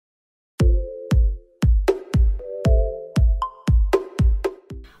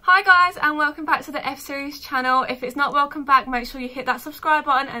Hi guys, and welcome back to the F-Series channel. If it's not welcome back, make sure you hit that subscribe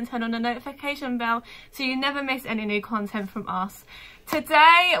button and turn on the notification bell so you never miss any new content from us.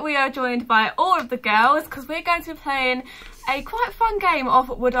 Today we are joined by all of the girls because we're going to be playing a quite fun game of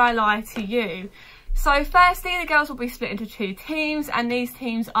Would I Lie to You. So firstly, the girls will be split into two teams, and these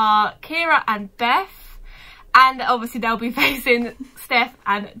teams are Kira and Beth, and obviously they'll be facing Steph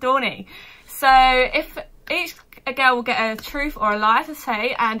and Dawny. So if a girl will get a truth or a lie to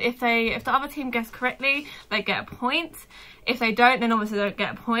say, and if the other team guesses correctly, they get a point. If they don't, then obviously they don't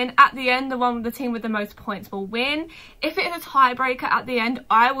get a point. At the end, the team with the most points will win. If it is a tiebreaker at the end,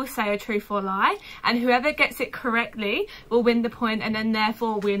 I will say a truth or lie, and whoever gets it correctly will win the point and then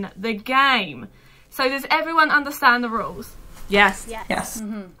therefore win the game. So does everyone understand the rules? Yes. Yes.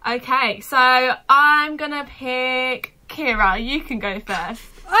 Mm-hmm. Okay, so I'm gonna pick Kira. You can go first.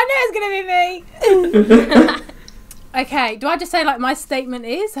 I know it's gonna be me. Okay, do I just say like my statement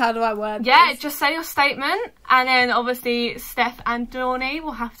is? How do I word Yeah, this? just say your statement, and then obviously Steph and Dawny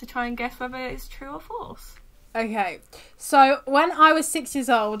will have to try and guess whether it's true or false. Okay, so when I was 6 years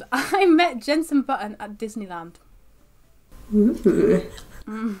old, I met Jenson Button at Disneyland. Ooh.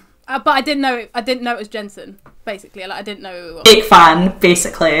 But I didn't know it was Jenson. Basically, like I didn't know who it was. Big fan,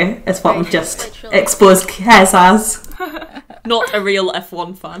 basically, is what we've just exposed Kez as. Not a real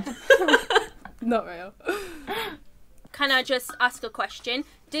F1 fan. Not real. Can I just ask a question?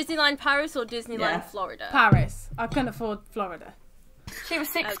 Disneyland Paris or Disneyland Florida? Paris. I couldn't afford Florida. She was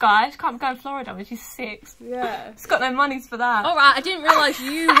 6, guys. She can't go to Florida when she's 6. Yeah. She's got no monies for that. Alright, I didn't realise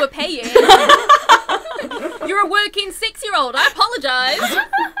you were paying. You're a working 6-year-old. I apologise.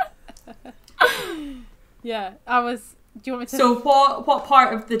 Yeah, I was... Do you want me to... So what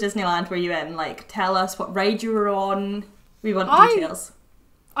part of the Disneyland were you in? Like, tell us what ride you were on. We want details.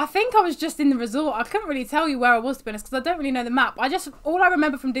 I think I was just in the resort. I couldn't really tell you where I was, to be honest, because I don't really know the map. All I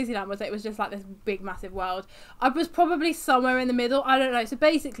remember from Disneyland was that it was just like this big, massive world. I was probably somewhere in the middle. I don't know. So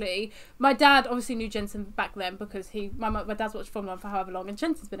basically, my dad obviously knew Jenson back then because my dad's watched Formula 1 for however long, and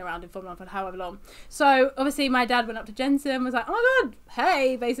Jenson's been around in Formula 1 for however long. So obviously, my dad went up to Jenson, was like, "Oh my god,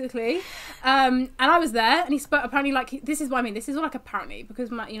 hey," basically, and I was there, and he spoke. Apparently, like this is what I mean. This is all like apparently because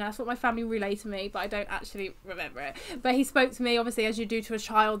that's what my family relayed to me, but I don't actually remember it. But he spoke to me obviously as you do to a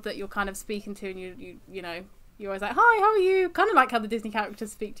child that you're kind of speaking to, and you know you're always like, "Hi, how are you?" Kind of like how the Disney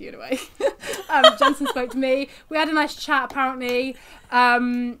characters speak to you in a way. Jenson spoke to me. We had a nice chat apparently.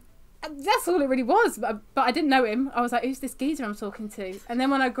 That's all it really was. But I didn't know him. I was like, "Who's this geezer I'm talking to?" And then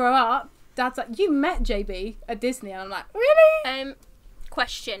when I grow up, Dad's like, "You met JB at Disney," and I'm like, "Really?"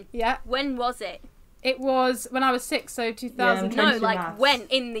 Question. Yeah. When was it? It was when I was 6, so 2000. No, like when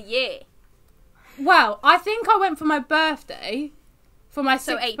in the year? Well, I think I went for my birthday. For my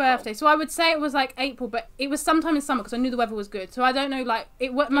 6th birthday. So I would say it was like April, but it was sometime in summer because I knew the weather was good. So I don't know, like,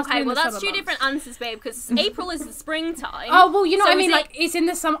 it must have been in the summer. Well, that's two different answers, babe, because April is the springtime. Oh, well, you know what I mean? Like, it's in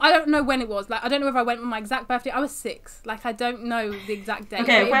the summer. I don't know when it was. Like, I don't know if I went on my exact birthday. I was 6. Like, I don't know the exact date.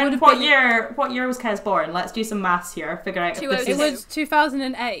 Okay, what year was Kez born? Let's do some maths here. Figure out if this is... It was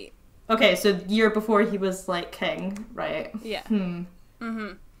 2008. Okay, so the year before he was, like, king, right? Yeah.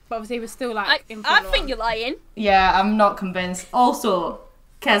 But obviously he was still, like, in I think you're lying. Yeah, I'm not convinced. Also...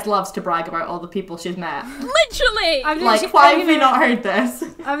 Kez loves to brag about all the people she's met. Literally! Like, why have we not heard this?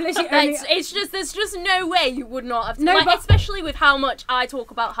 It's just, there's just no way you would not have... No, like, especially with how much I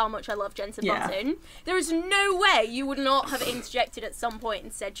talk about how much I love Jenson Button. There is no way you would not have interjected at some point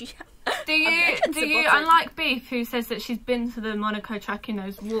and said, Do you, unlike Beef, who says that she's been to the Monaco track,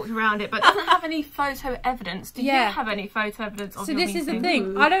 walked around it, but doesn't have any photo evidence? Do you have any photo evidence of your meeting? So this is the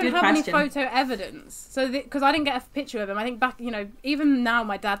thing. I don't have any photo evidence. So because I didn't get a picture of him. I think back, even now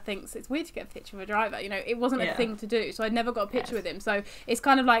my dad thinks it's weird to get a picture of a driver. It wasn't a thing to do. So I never got a picture with him. So it's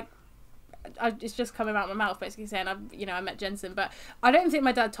kind of like, it's just coming out of my mouth basically saying, I met Jenson. But I don't think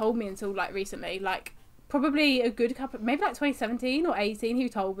my dad told me until like recently, like probably a good couple, maybe like 2017 or 18 he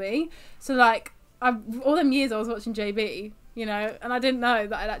told me. So like all them years I was watching JB, and I didn't know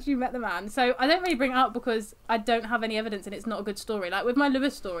that I'd actually met the man. So I don't really bring it up because I don't have any evidence and it's not a good story. Like with my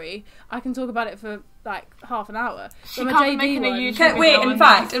Lewis story, I can talk about it for like half an hour. She can't be making a YouTube video. Wait,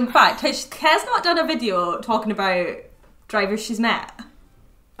 in fact, has Kez not done a video talking about drivers she's met?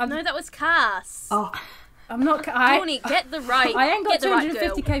 No, that was Cass. Oh. I'm not... Tony, get the right... I ain't got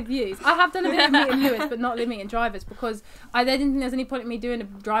 250k views. I have done a video of meeting Lewis, but not meeting drivers, because I didn't think there's any point in me doing a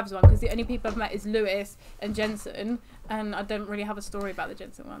drivers one, because the only people I've met is Lewis and Jenson, and I don't really have a story about the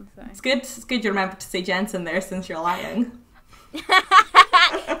Jenson one. So. It's good you remember to say Jenson there, since you're lying.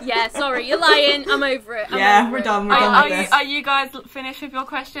 Yeah, sorry, you're lying. I'm over it. We're done. Are you guys finished with your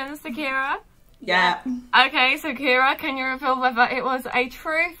questions, Kira? Yeah. Okay, so Kira, can you reveal whether it was a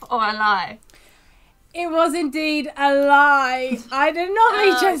truth or a lie? It was indeed a lie. I did not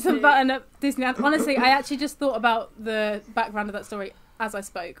meet Jenson dude. Button at Disneyland. Honestly, I actually just thought about the background of that story as I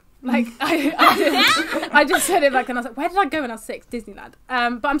spoke. Like, I just said it back and I was like, where did I go when I was 6? Disneyland.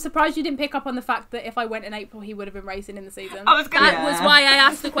 But I'm surprised you didn't pick up on the fact that if I went in April, he would have been racing in the season. That was why I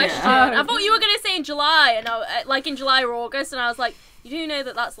asked the question. Yeah. I thought you were going to say in July, and like in July or August, and I was like, you do know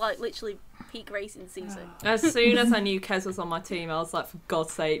that that's like literally peak racing season. As soon as I knew Kez was on my team, I was like, for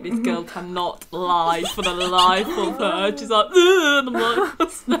God's sake, this girl cannot lie for the life of her. She's like, ugh, and I'm like,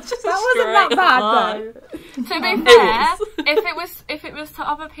 that's just That wasn't that bad though. To be fair, if it was to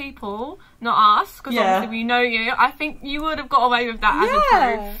other people, not us, because obviously we know you, I think you would have got away with that as a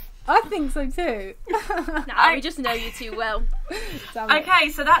truth. I think so too. Nah, we just know you too well. Okay,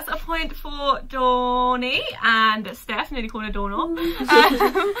 so that's a point for Dawny and Steph, nearly called her Dawnor. So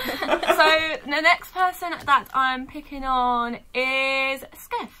the next person that I'm picking on is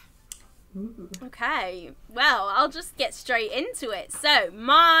Steph. Okay, well, I'll just get straight into it. So,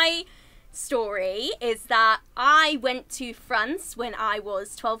 my story is that I went to France when I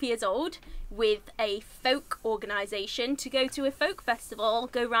was 12 years old with a folk organisation to go to a folk festival,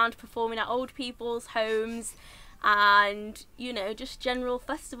 go round performing at old people's homes and, you know, just general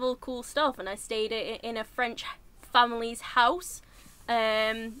festival cool stuff. And I stayed in a French family's house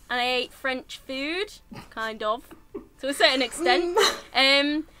and I ate French food, kind of, to a certain extent.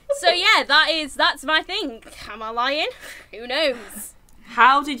 So yeah, that's my thing. Am I lying? Who knows?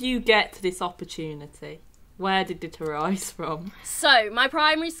 How did you get to this opportunity? Where did it arise from? So, my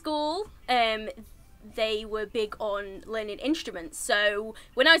primary school, they were big on learning instruments. So,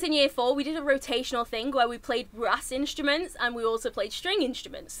 when I was in year 4, we did a rotational thing where we played brass instruments and we also played string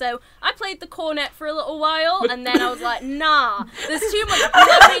instruments. So, I played the cornet for a little while and then I was like, nah, there's too much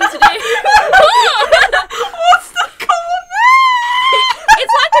blowing to do. What's the cornet?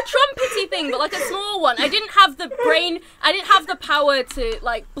 It's like a trumpety thing, but like a small one. I didn't have the power to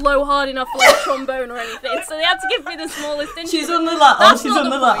like blow hard enough for like a trombone or anything, so they had to give me the smallest instrument. She's on the little. She's on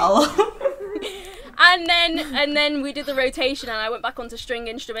the little. And then we did the rotation, and I went back onto string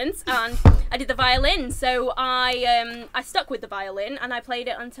instruments, and I did the violin. So I stuck with the violin, and I played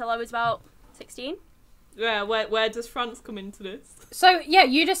it until I was about 16. Yeah, where does France come into this? So, yeah,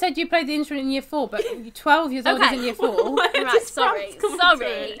 you just said you played the instrument in year 4, but you're 12 years old isn't year 4. Right, sorry.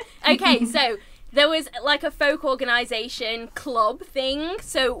 Okay, so there was like a folk organisation club thing.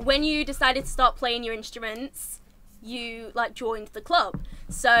 So when you decided to start playing your instruments, you like joined the club.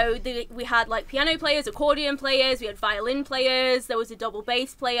 So we had like piano players, accordion players, we had violin players, there was a double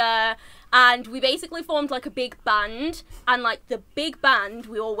bass player, and we basically formed like a big band. And like the big band,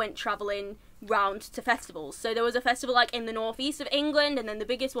 we all went travelling round to festivals. So there was a festival like in the northeast of England, and then the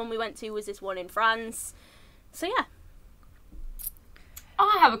biggest one we went to was this one in France. So yeah.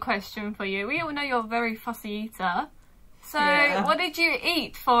 I have a question for you. We all know you're a very fussy eater. So what did you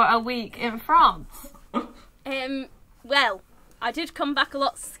eat for a week in France? Well, I did come back a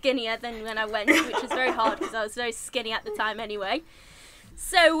lot skinnier than when I went, which was very hard because I was very skinny at the time anyway.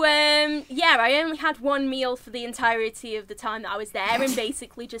 So, yeah, I only had one meal for the entirety of the time that I was there and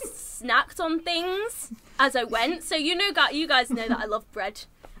basically just snacked on things as I went. So you guys know that I love bread.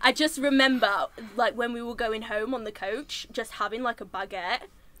 I just remember, like, when we were going home on the coach, just having, like, a baguette.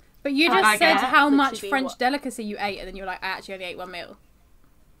 But you just said how much Literally French what? delicacy you ate, and then you were like, I actually only ate one meal.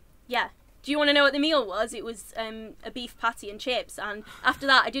 Yeah. Do you want to know what the meal was? It was a beef patty and chips, and after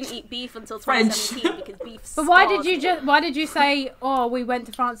that I didn't eat beef until 2017 because beef But why did you say, oh, we went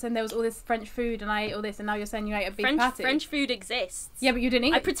to France and there was all this French food and I ate all this, and now you're saying you ate a beef patty? French food exists. Yeah, but you didn't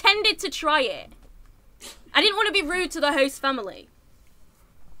eat I it. pretended to try it. I didn't want to be rude to the host family.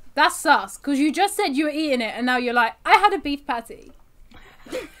 That's sus, because you just said you were eating it and now you're like, I had a beef patty.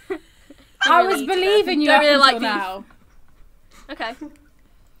 I was believing you Don't up really until like now. Okay.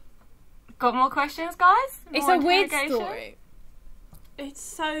 Got more questions, guys? It's More a weird interrogation? story. It's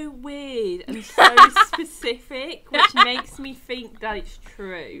so weird and so specific, which makes me think that it's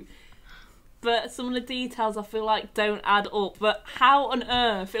true. But some of the details I feel like don't add up. But how on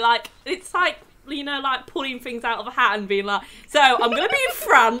earth? It's like, you know, like pulling things out of a hat and being like, so I'm going to be in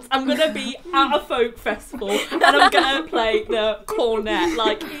France, I'm going to be at a folk festival, and I'm going to play the cornet.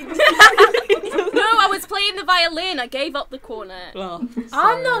 Like, No, I was playing the violin. I gave up the cornet. well,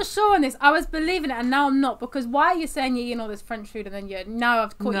 I'm not sure on this. I was believing it and now I'm not, because why are you saying you're eating all this French food and then now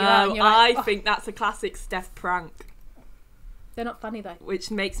I've caught you out and No, you're like, I think that's a classic Steph prank, they're not funny though.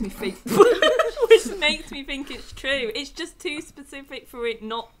 which makes me think it's true. It's just too specific for it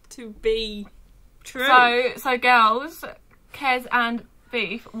not to be true. So girls, Kez and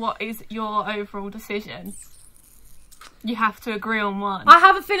Beef, what is your overall decision? You have to agree on one. I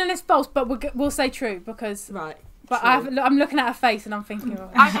have a feeling it's false, but we'll say true because. Right. But I'm looking at her face and I'm thinking.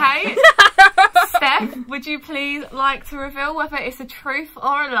 Okay. Steph, would you please like to reveal whether it's a truth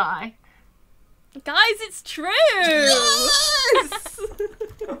or a lie? Guys, it's true.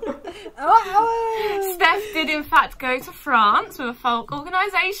 Steph did in fact go to France with a folk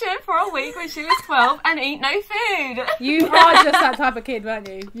organisation for a week when she was 12 and eat no food. You are just that type of kid, weren't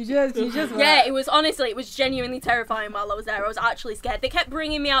you? You just were. Yeah, it was genuinely terrifying while I was there. I was actually scared. They kept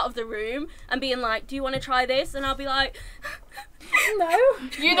bringing me out of the room and being like, do you want to try this? And I'll be like, no.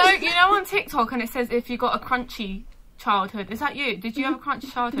 You know on TikTok and it says if you got a crunchy childhood, is that you? Did you have a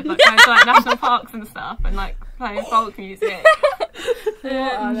crunchy childhood, like going to like national parks and stuff and like playing folk music?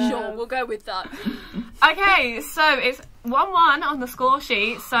 sure, we'll go with that. Okay, so it's 1-1 on the score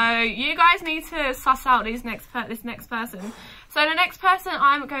sheet. So you guys need to suss out this next person. So the next person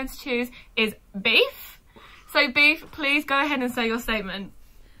I'm going to choose is Beef. So Beef, please go ahead and say your statement.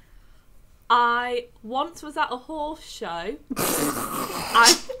 I once was at a horse show.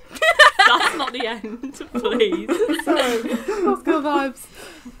 That's not the end, please. Sorry, that's good vibes.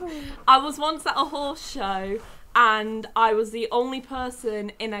 I was once at a horse show and I was the only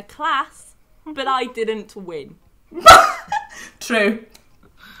person in a class, but I didn't win. True.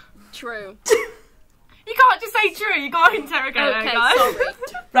 True. You can't just say true, you got to interrogate her, Okay, guys. sorry.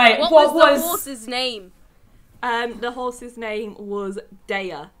 Right, What what was the horse's name? The horse's name was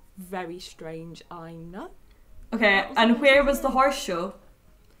Dea. Very strange, I know. Okay, and where was the horse show?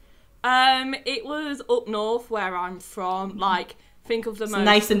 It was up north where I'm from. Like, think of the most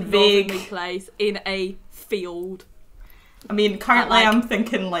nice and vague northerly place in a field. I mean, currently I'm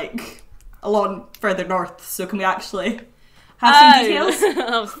thinking like a lot further north, so can we actually have some details?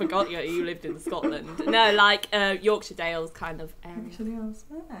 I forgot you lived in Scotland. No, like Yorkshire Dales kind of area.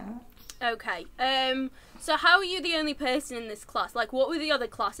 Okay. So how are you the only person in this class? Like, what were the other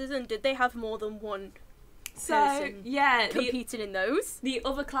classes, and did they have more than one person competing in those? The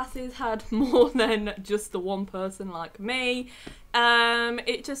other classes had more than just the one person like me.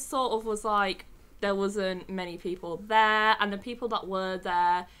 It just sort of was like there wasn't many people there, and the people that were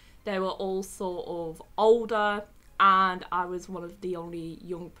there, they were all sort of older, and I was one of the only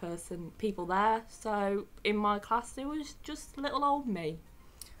young people there. So in my class, it was just little old me.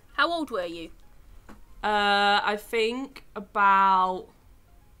 How old were you? I think about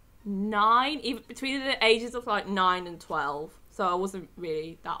 9, even between the ages of like 9 and 12. So I wasn't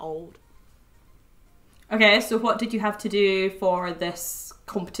really that old. Okay, so what did you have to do for this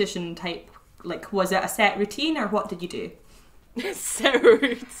competition type? Like, was it a set routine or what did you do? Set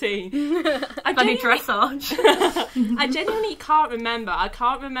routine. Bloody dressage. I genuinely can't remember. I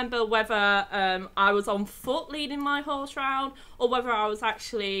can't remember whether I was on foot leading my horse round or whether I was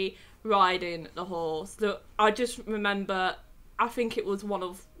actually riding the horse. I just remember, I think it was one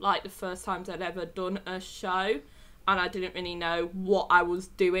of like the first times I'd ever done a show, and I didn't really know what I was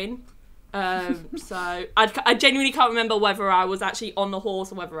doing. So I genuinely can't remember whether I was actually on the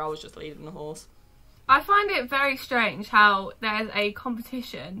horse or whether I was just leading the horse. I find it very strange how there's a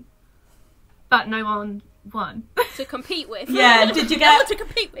competition, but no one won. To compete with. Yeah, did you No one get to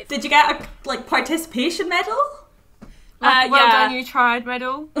compete with. Did you get a like participation medal? Like, well done, you tried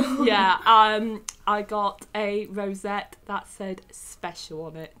medal. Yeah, I got a rosette that said special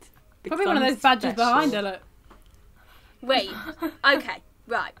on it. Probably one of those badges behind her, look. Wait. Okay.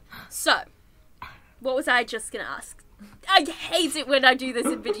 Right. So, what was I just gonna ask? I hate it when I do this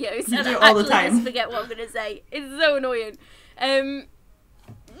in videos You and do I it all the actually time. just forget what I'm gonna say. It's so annoying. Nah.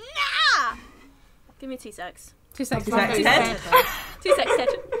 Give me 2 secs. 2 seconds. 2 seconds, Ted. 2 secs, Ted.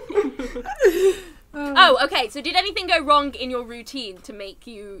 Oh, okay. So did anything go wrong in your routine to make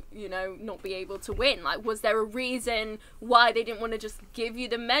you, not be able to win? Like, was there a reason why they didn't want to just give you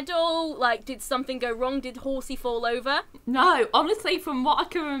the medal? Like, did something go wrong? Did Horsey fall over? No, honestly, from what I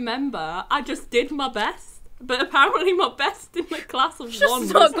can remember, I just did my best. But apparently my best in the class of one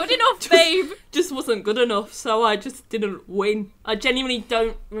Just not good enough, babe. just wasn't good enough, so I just didn't win. I genuinely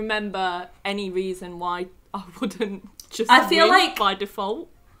don't remember any reason why I wouldn't just win by default.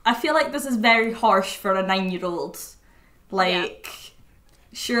 I feel like this is very harsh for a 9-year-old. Like,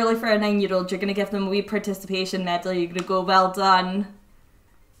 surely for a 9-year-old, you're going to give them a wee participation medal, you're going to go, well done,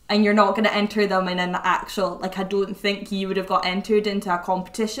 and you're not going to enter them in an actual, like, I don't think you would have got entered into a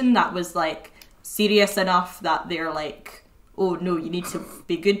competition that was, like, serious enough that they're like, oh no, you need to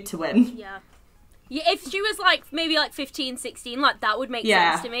be good to win. Yeah. If she was maybe 15, 16, that would make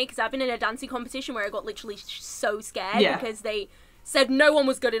sense to me, because I've been in a dancing competition where I got literally so scared because they said no one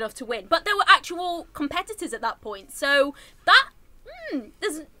was good enough to win. But there were actual competitors at that point, so that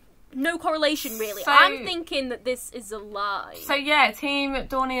there's no correlation really. So- I'm thinking that this is a lie. So yeah, team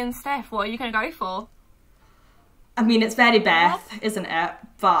Dawny and Steph, what are you going to go for? I mean, it's very Beth, isn't it?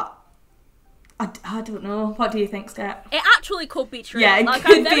 But I don't know. What do you think, Steph? It actually could be true. Yeah, it like,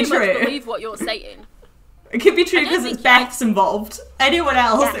 could I very be much true. believe what you're saying. It could be true I don't because it's think- Beth's involved. Anyone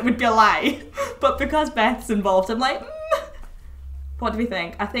else, Yeah. it would be a lie. But because Beth's involved, I'm like, what do we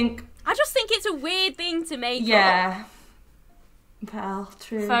think? I think, I just think it's a weird thing to make up. yeah. Well,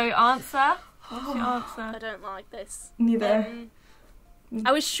 true. So answer. What's your I answer? don't like this. Neither.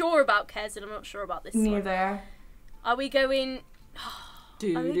 I was sure about Kez and I'm not sure about this one. Neither. Are we going...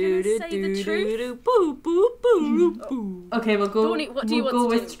 Do, Are we do, gonna do, say do, the truth? do, boo, boo, boo, boo. Okay, we'll go. Dawny, what do you we'll want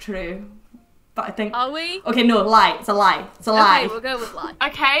go to with do? true. But I think. Are we? Okay, no, lie. It's a lie. It's a lie. Okay, we'll go with lie.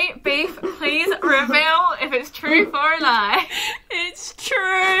 Okay, Beef, please reveal if it's truth or a lie. It's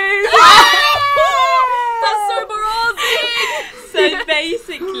true! That's so moronic! So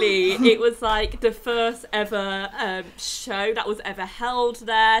basically, it was like the first ever show that was ever held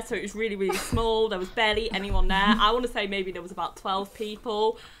there. So it was really, really small. There was barely anyone there. I want to say maybe there was about 12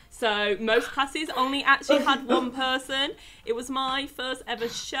 people. So most classes only actually had one person. It was my first ever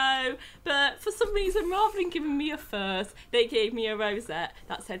show. But for some reason, rather than giving me a first, they gave me a rosette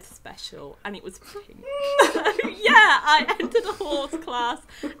that said special. And it was pink. So yeah, I entered a horse class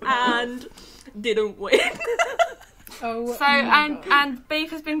and didn't win. Oh, So and Beef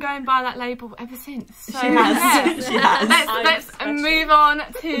has been going by that label ever since. So She has. She has. let's special. move on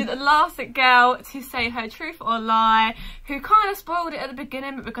to the last girl to say her truth or lie, who kind of spoiled it at the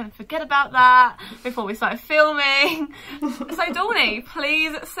beginning, but we're going to forget about that before we start filming. So Dawny,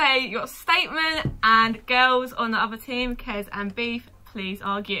 please say your statement, and girls on the other team, Kez and Beef, please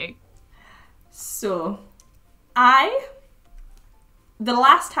argue. So, the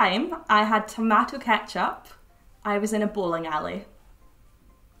last time I had tomato ketchup, I was in a bowling alley.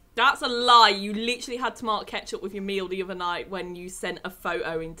 That's a lie. You literally had tomato ketchup with your meal the other night when you sent a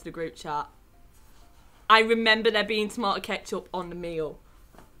photo into the group chat. I remember there being tomato ketchup on the meal.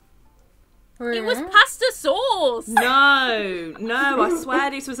 It was pasta sauce! No, I swear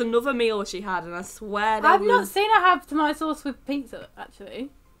this was another meal she had, and I swear there I've was... not seen her have tomato sauce with pizza, actually.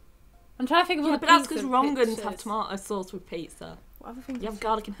 I'm trying to think of all Yeah, the but that's pizza because Rongans pictures. have tomato sauce with pizza. What other things? You have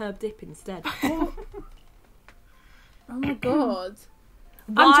garlic and herb dip instead. Oh my god.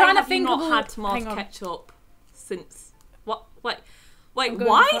 Why trying to have think you of not all- had hang tomato on. ketchup since... What? Wait, I'm going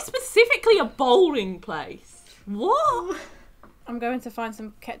why for- specifically a bowling place? What? I'm going to find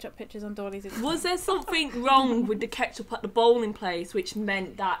some ketchup pictures on Dawny's Instagram. Was there something wrong with the ketchup at the bowling place which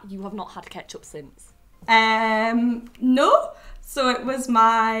meant that you have not had ketchup since? No. So it was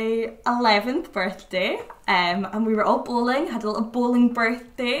my 11th birthday, and we were all bowling, had a little bowling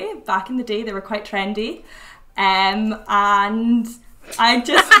birthday. Back in the day, they were quite trendy. And I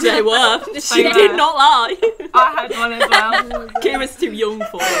just... They were. She They did were. not lie. I had one as well. Kira's too young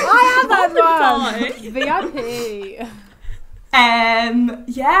for it. I have Why? that one! VIP!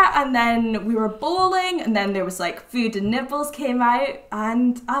 Yeah, and then we were bowling, and then there was like Food and Nibbles came out,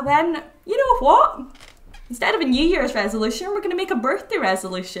 and I went, you know what? Instead of a New Year's resolution, we're going to make a birthday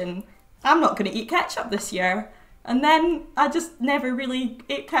resolution. I'm not going to eat ketchup this year. And then I just never really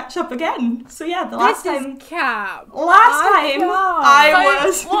ate ketchup again. So yeah, the last This time... is cap. Last I time know. I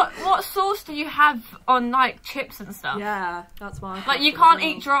was... So what sauce do you have on like chips and stuff? Yeah, that's why. Like you can't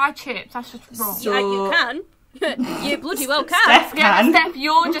eat dry chips. That's just wrong. So- Yeah, you can. You bloody well can. Steph Yeah, can. but Steph,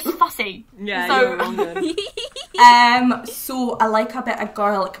 you're just fussy. Yeah, So- you're wrong then. So I like a bit of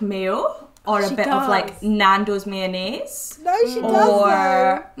garlic mayo, or a She bit of like does. Nando's mayonnaise. No, she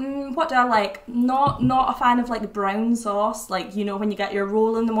Or what do I like? Not a fan of like brown sauce. Like, you know, when you get your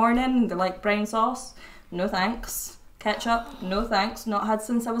roll in the morning, they're like brown sauce. No thanks. Ketchup. No thanks. Not had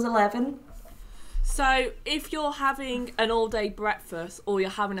since I was 11. So, if you're having an all-day breakfast, or you're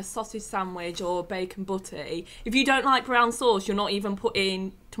having a sausage sandwich or bacon butty, if you don't like brown sauce, you're not even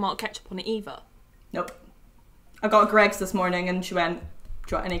putting tomato ketchup on it either. Nope. I got a Greg's this morning and she went,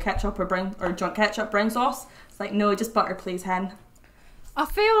 "Do you want any ketchup or do you want ketchup, brown sauce?" It's like, "No, just butter, please, hen." I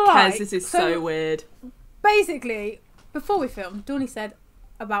feel like... Kez, this is so weird. Basically, before we filmed, Dawny said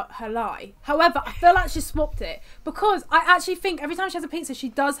about her lie. However, I feel like she swapped it because I actually think every time she has a pizza, she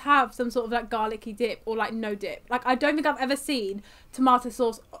does have some sort of like garlicky dip or like no dip. Like I don't think I've ever seen tomato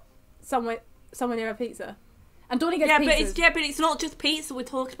sauce somewhere near a pizza. And Dawny gets pizzas. But it's not just pizza we're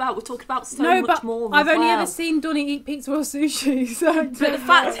talking about. We're talking about so No, much but more. I've as only well. ever seen Dawny eat pizza or sushi. So But the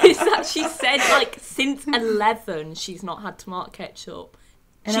fact is that she said like since 11 she's not had tomato ketchup.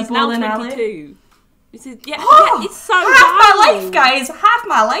 In a She's now bowling alley? 22. This is yeah, Oh, yeah, it's so half my wild. life, guys. Half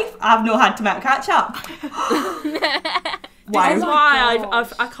my life, I've not had tomato ketchup. Wow. This is Oh my why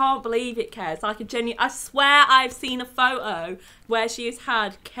gosh. I can't believe it, Kez. Like a genuine. I swear I've seen a photo where she has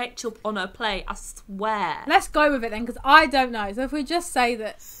had ketchup on her plate. I swear. Let's go with it then, because I don't know. So if we just say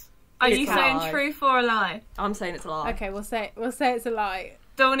that, Are It's you a saying lie. truth or a lie? I'm saying it's a lie. okay, we'll say it's a lie.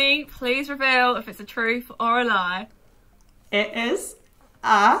 Donnie, please reveal if it's a truth or a lie. It is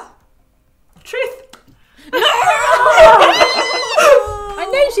a truth. I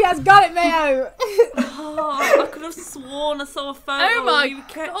knew she has got it, Mayo. Oh, I could have sworn I saw a photo Oh my of you with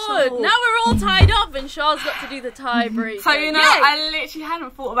ketchup. god! Now we're all tied up, and Char's got to do the tiebreaker. So, you know, Yay! I literally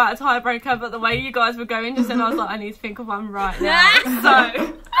hadn't thought about a tiebreaker, but the way you guys were going just then, I was like, I need to think of one right now.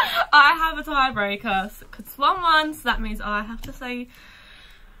 So, I have a tiebreaker. Because 1-1, so that means I have to say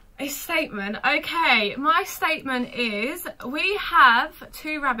a statement. Okay, my statement is, we have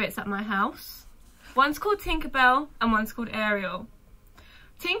 2 rabbits at my house. One's called Tinkerbell and one's called Ariel.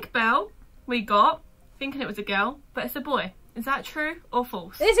 Tinkerbell, we got, thinking it was a girl, but it's a boy. Is that true or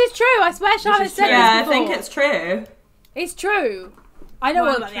false? This is true. I swear Charlotte is said true. Yeah, I this before. think it's true. It's true. I know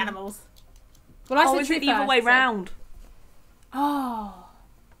Well, all about the true. animals. Well, I Oh, said is true it the other first, way so- round? Oh.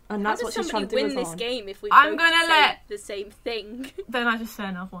 And How that's does what she's trying somebody to do win us this on. game if we I'm both gonna say let- the same thing? Then I just say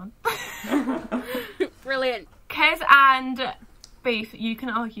another one. Brilliant. Kez and Beef, you can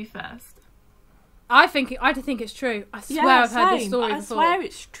argue first. I think it's true. I swear I've heard this story I before. swear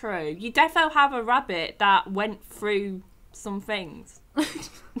it's true. You defo have a rabbit that went through some things.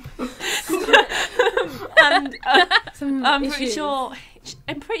 And Some I'm pretty issues.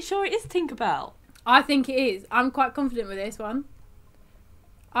 sure it is Tinkerbell. I think it is. I'm quite confident with this one.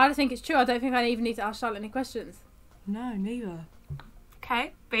 I don't think it's true. I don't think I even need to ask Charlotte any questions. No, neither.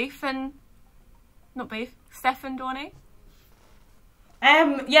 Okay, Beef and... Not Beef. Steph and Donnie.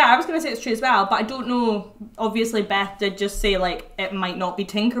 Yeah, I was going to say it's true as well, but I don't know. Obviously, Beth did just say, like, it might not be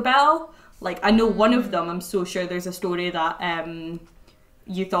Tinkerbell. Like, I know one of them, I'm so sure there's a story that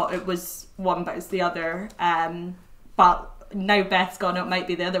you thought it was one, but it's the other. But now Beth's gone, it might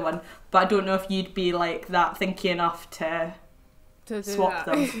be the other one. But I don't know if you'd be, like, that thinky enough to To do swap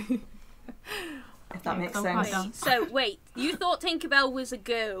that. them. If that Yeah, makes I'm sense. quite young. So wait, you thought Tinkerbell was a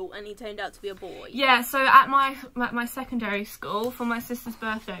girl and he turned out to be a boy? Yeah, so at my secondary school, for my sister's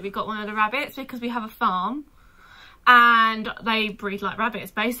birthday, we got one of the rabbits because we have a farm. And they breed like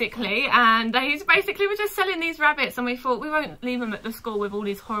rabbits, basically. And they basically were just selling these rabbits. And we thought, we won't leave them at the school with all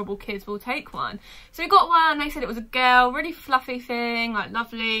these horrible kids. We'll take one. So we got one. They said it was a girl. Really fluffy thing. Like,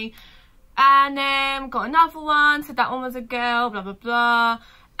 lovely. And then got another one. Said that one was a girl. Blah, blah, blah.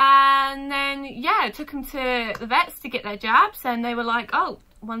 And then, yeah, took them to the vets to get their jabs. And they were like, oh,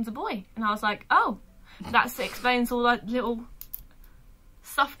 one's a boy. And I was like, oh, that explains all that little...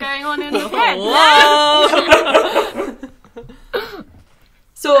 stuff going on in your head.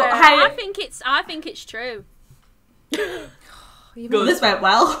 So, I how... think it's true. Even- This went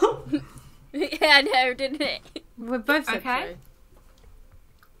well. Yeah, I know, didn't it? We're both said Okay.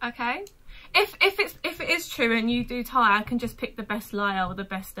 true. Okay. If it is true and you do tie, I can just pick the best liar or the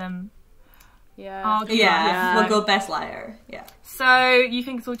best Yeah. argument. Yeah, we'll So- go best liar. Yeah. So you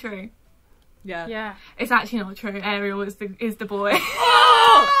think it's all true? Yeah. Yeah. It's actually not true. Ariel is the boy.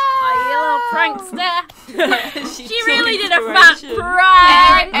 Oh, you little prankster. She She took really did a fat inspiration.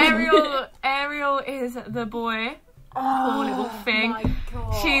 prank. Ariel is the boy. Poor little thing. My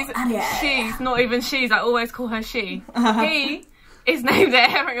God. She's not even she's. I always call her she. He is named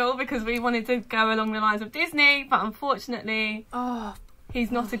Ariel because we wanted to go along the lines of Disney, but unfortunately Oh,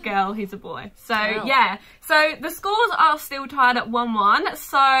 he's not a girl, he's a boy. So, Wow. yeah. So, the scores are still tied at 1-1.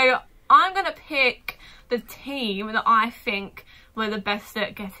 So, I'm going to pick the team that I think were the best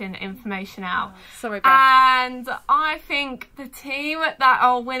at getting information out. sorry, Beth. And I think the team that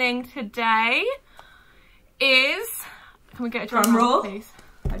are winning today is... Can we get a drum roll, please?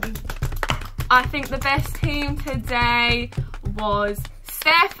 I think the best team today was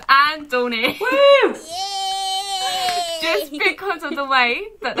Steph and Donnie. Woo! Just because of the way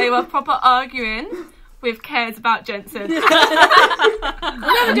that they were proper arguing with Cares about Jenson. Never do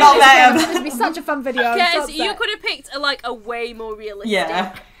Not this them. again. It's going to be such a fun video. I'm so Because you upset. could have picked a way more realistic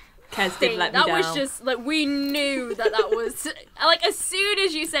Yeah. Kez thing. did let me That down. was just like we knew that was like as soon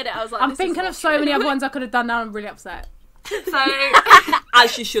as you said it, I was like, I'm this is thinking not of so true. many other ones I could have done now. I'm really upset. So,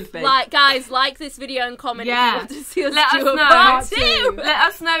 As she should be. Like, guys, like this video and comment Yeah. if you want to see us Let do us a know. part Part 2. let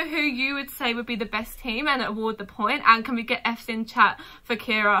us know who you would say would be the best team and award the point. And can we get F's in chat for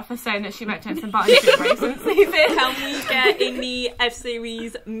Kira for saying that she met Jenson Button to racing season? Can we get in the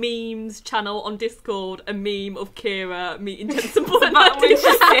F-Series memes channel on Discord a meme of Kira meeting Jenson Button? When she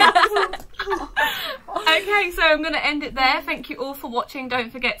sings. Okay, so I'm going to end it there. Thank you all for watching.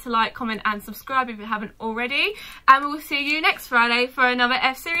 Don't forget to like, comment and subscribe if you haven't already. And we'll see you next Friday for another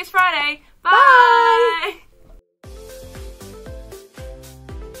F-Series Friday. Bye!